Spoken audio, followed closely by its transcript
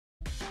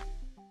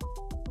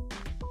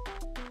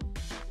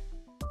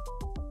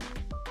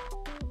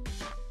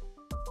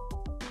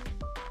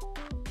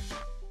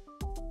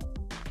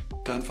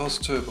Danfoss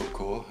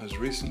Turbocor has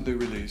recently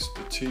released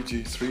the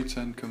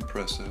TG310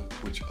 compressor,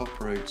 which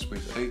operates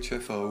with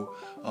HFO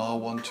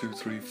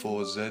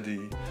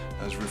R1234ze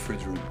as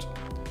refrigerant.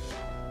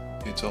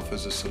 It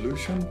offers a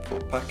solution for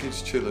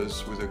packaged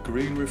chillers with a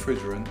green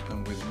refrigerant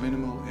and with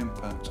minimal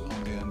impact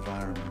on the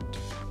environment.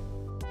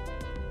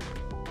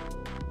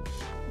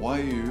 Why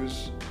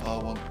use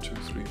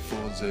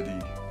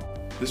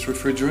R1234ze? This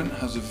refrigerant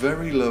has a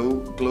very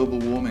low global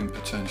warming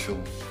potential,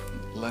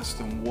 less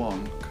than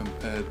 1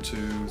 compared to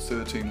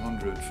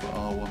 1300 for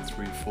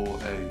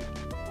R134A.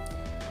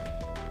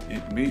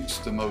 It meets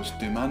the most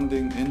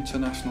demanding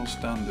international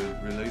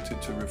standard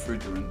related to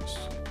refrigerants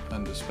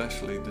and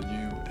especially the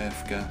new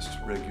F-gas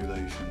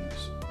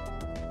regulations.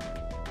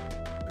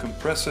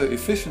 Compressor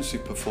efficiency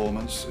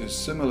performance is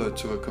similar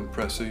to a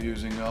compressor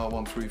using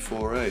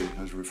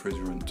R134A as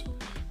refrigerant,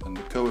 and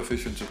the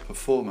coefficient of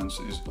performance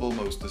is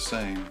almost the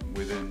same,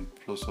 within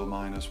plus or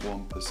minus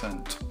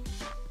 1%.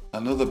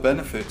 Another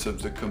benefit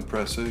of the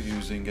compressor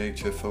using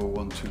HFO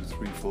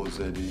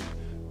 1234ze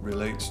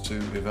relates to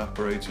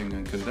evaporating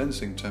and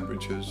condensing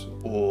temperatures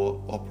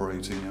or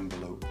operating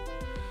envelope.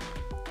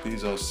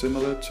 These are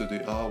similar to the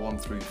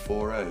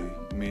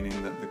R134A,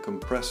 meaning that the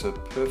compressor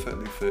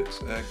perfectly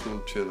fits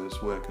air-cooled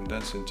chillers where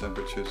condensing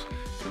temperatures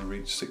can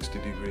reach 60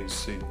 degrees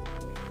C.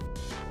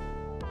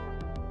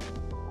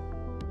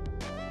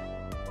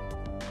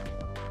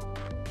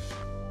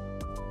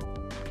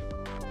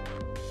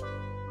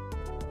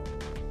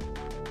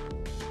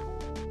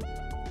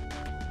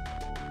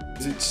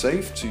 Is it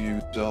safe to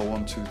use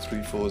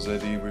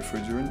R1234ze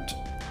refrigerant?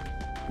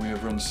 We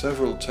have run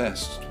several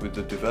tests with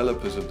the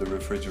developers of the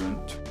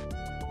refrigerant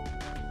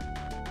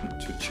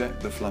to check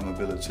the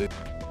flammability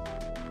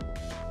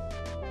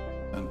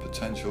and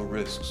potential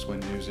risks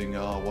when using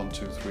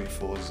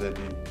R1234ze.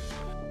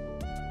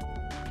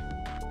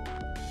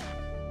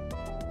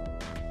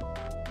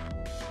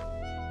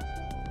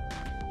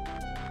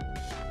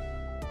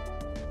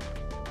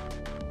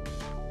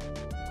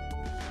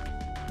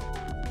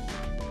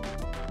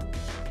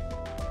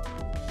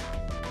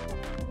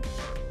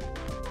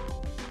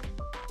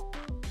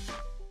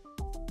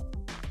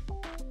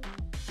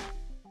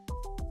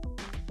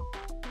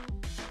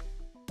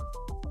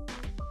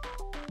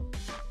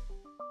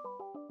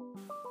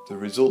 The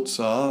results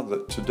are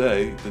that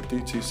today the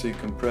DTC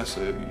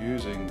compressor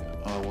using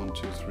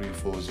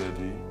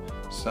R1234ze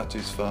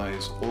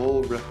satisfies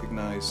all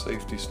recognised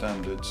safety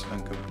standards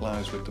and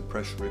complies with the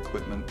Pressure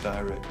Equipment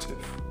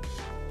Directive.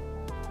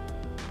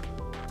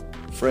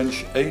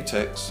 French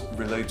ATEX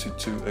related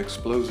to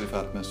explosive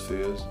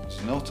atmospheres is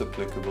not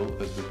applicable,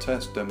 as the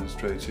test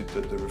demonstrated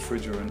that the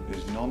refrigerant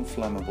is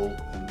non-flammable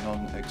and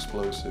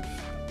non-explosive.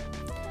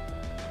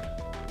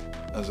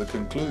 As a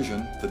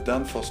conclusion, the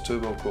Danfoss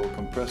Turbocor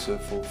compressor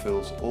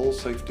fulfills all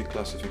safety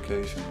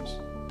classifications.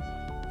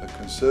 A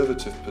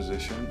conservative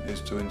position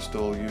is to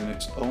install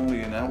units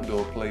only in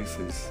outdoor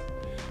places.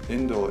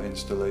 Indoor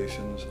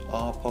installations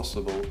are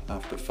possible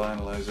after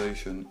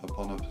finalization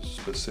upon a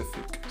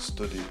specific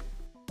study.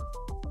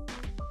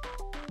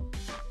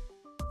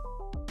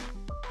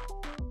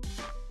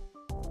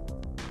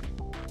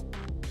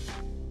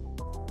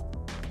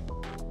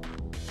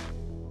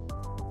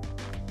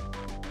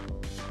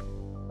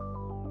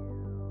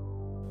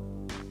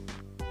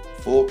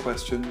 Four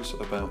questions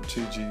about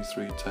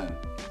TG310.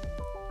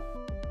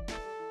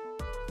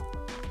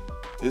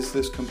 Is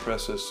this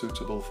compressor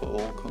suitable for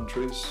all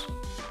countries?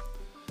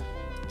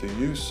 The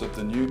use of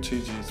the new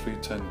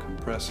TG310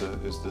 compressor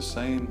is the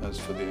same as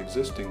for the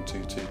existing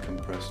TT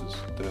compressors.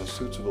 They are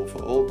suitable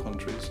for all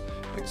countries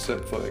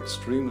except for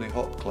extremely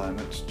hot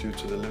climates due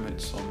to the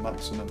limits on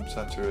maximum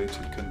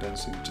saturated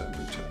condensing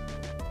temperature.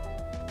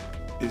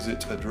 Is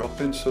it a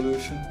drop-in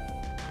solution?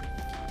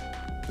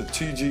 The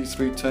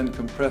TG310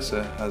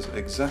 compressor has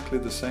exactly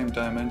the same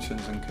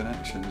dimensions and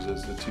connections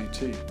as the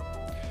TT.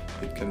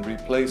 It can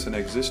replace an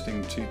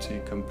existing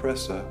TT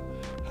compressor,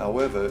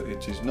 however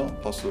it is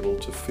not possible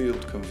to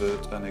field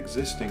convert an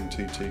existing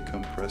TT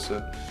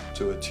compressor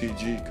to a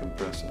TG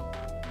compressor.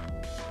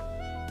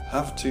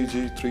 Have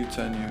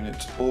TG310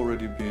 units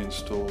already been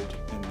installed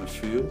in the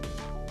field?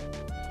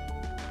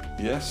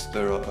 Yes,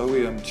 there are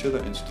OEM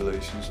chiller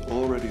installations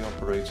already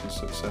operating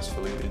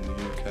successfully in the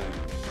UK.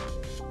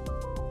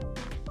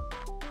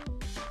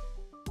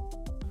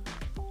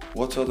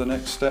 What are the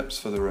next steps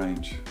for the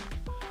range?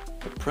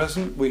 At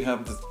present we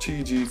have the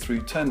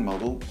TG310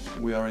 model.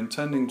 We are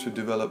intending to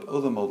develop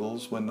other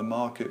models when the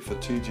market for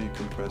TG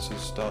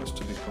compressors starts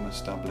to become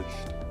established.